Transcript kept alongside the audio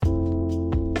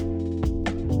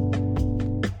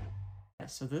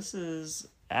So this is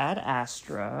Ad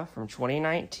Astra from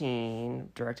 2019,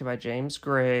 directed by James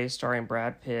Gray, starring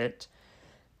Brad Pitt.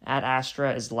 Ad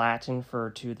Astra is Latin for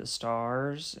 "to the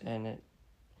stars," and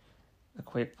a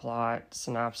quick plot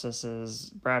synopsis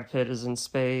is Brad Pitt is in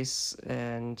space,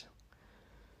 and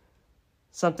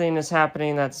something is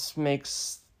happening that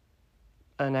makes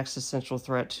an existential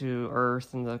threat to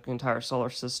Earth and the entire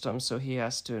solar system, so he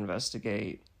has to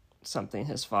investigate something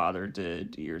his father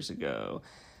did years ago.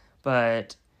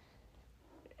 But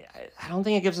I don't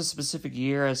think it gives a specific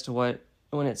year as to when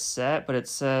it's set, but it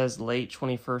says late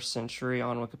 21st century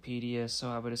on Wikipedia, so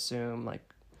I would assume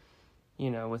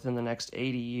within the next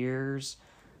 80 years.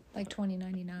 Like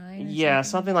 2099 Yeah,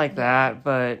 something like that,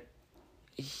 but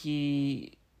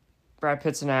Brad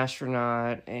Pitt's an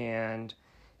astronaut, and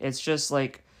it's just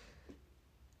like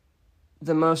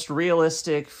the most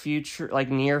realistic future,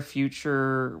 like near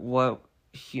future, what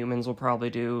humans will probably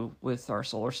do with our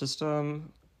solar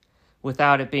system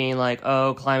without it being like,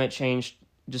 oh, climate change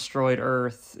destroyed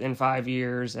Earth in 5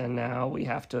 years and now we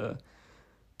have to,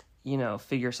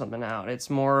 figure something out. It's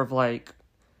more of like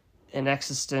an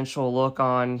existential look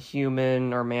on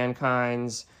human or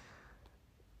mankind's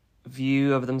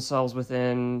view of themselves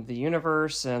within the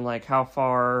universe and like how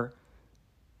far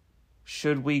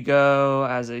should we go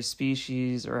as a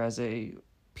species or as a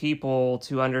people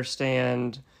to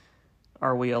understand,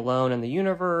 are we alone in the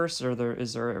universe, or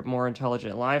is there more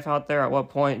intelligent life out there? At what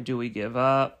point do we give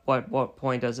up? What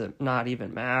point does it not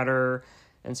even matter?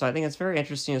 And so I think it's very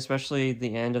interesting, especially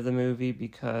the end of the movie,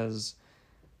 because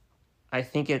I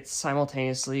think it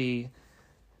simultaneously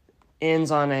ends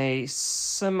on a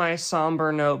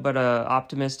semi-somber note, but a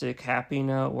optimistic, happy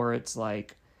note, where it's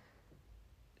like,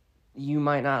 you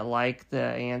might not like the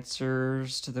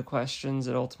answers to the questions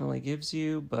it ultimately gives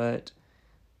you, but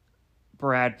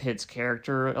Brad Pitt's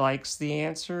character likes the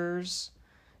answers.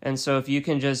 And so if you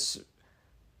can just,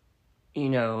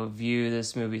 view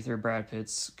this movie through Brad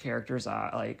Pitt's character's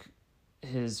eye, like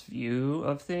his view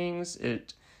of things,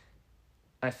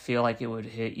 I feel like it would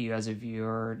hit you as a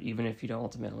viewer, even if you don't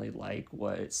ultimately like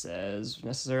what it says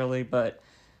necessarily. But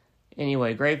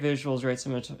anyway, great visuals, great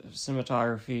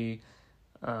cinematography.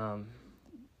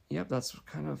 Yep, that's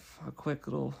kind of a quick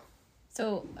little...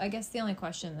 So I guess the only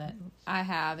question that I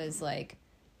have is like,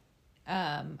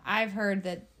 I've heard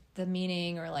that the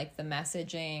meaning or like the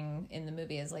messaging in the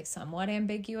movie is like somewhat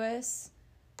ambiguous,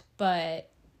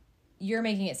 but you're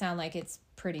making it sound like it's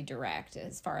pretty direct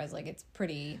as far as like it's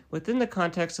pretty... Within the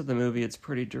context of the movie, it's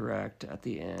pretty direct at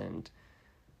the end.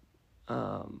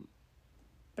 But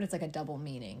it's like a double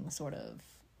meaning sort of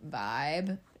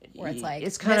vibe where it's like,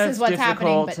 it's kind this of is what's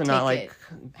happening, but to take not like it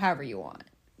however you want.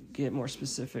 Get more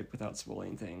specific without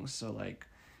spoiling things. So like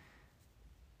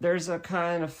there's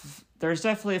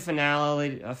definitely a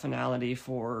finality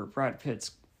for Brad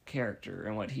Pitt's character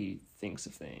and what he thinks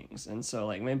of things. And so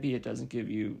like maybe it doesn't give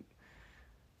you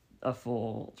a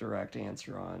full direct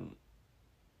answer on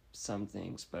some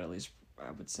things, but at least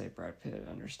I would say Brad Pitt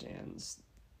understands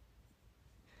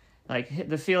like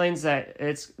the feelings that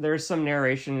there's some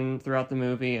narration throughout the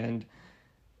movie, and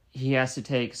he has to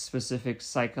take specific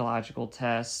psychological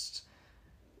tests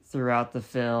throughout the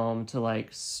film to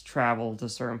like travel to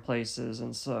certain places,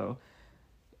 and so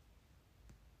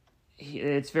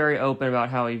it's very open about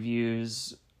how he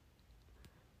views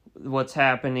what's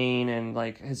happening and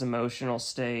like his emotional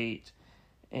state.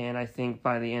 And I think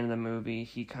by the end of the movie,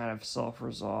 he kind of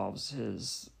self-resolves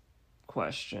his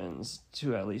questions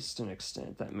to at least an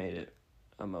extent that made it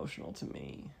emotional to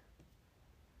me.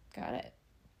 Got it.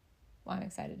 Well, I'm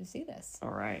excited to see this. All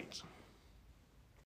right.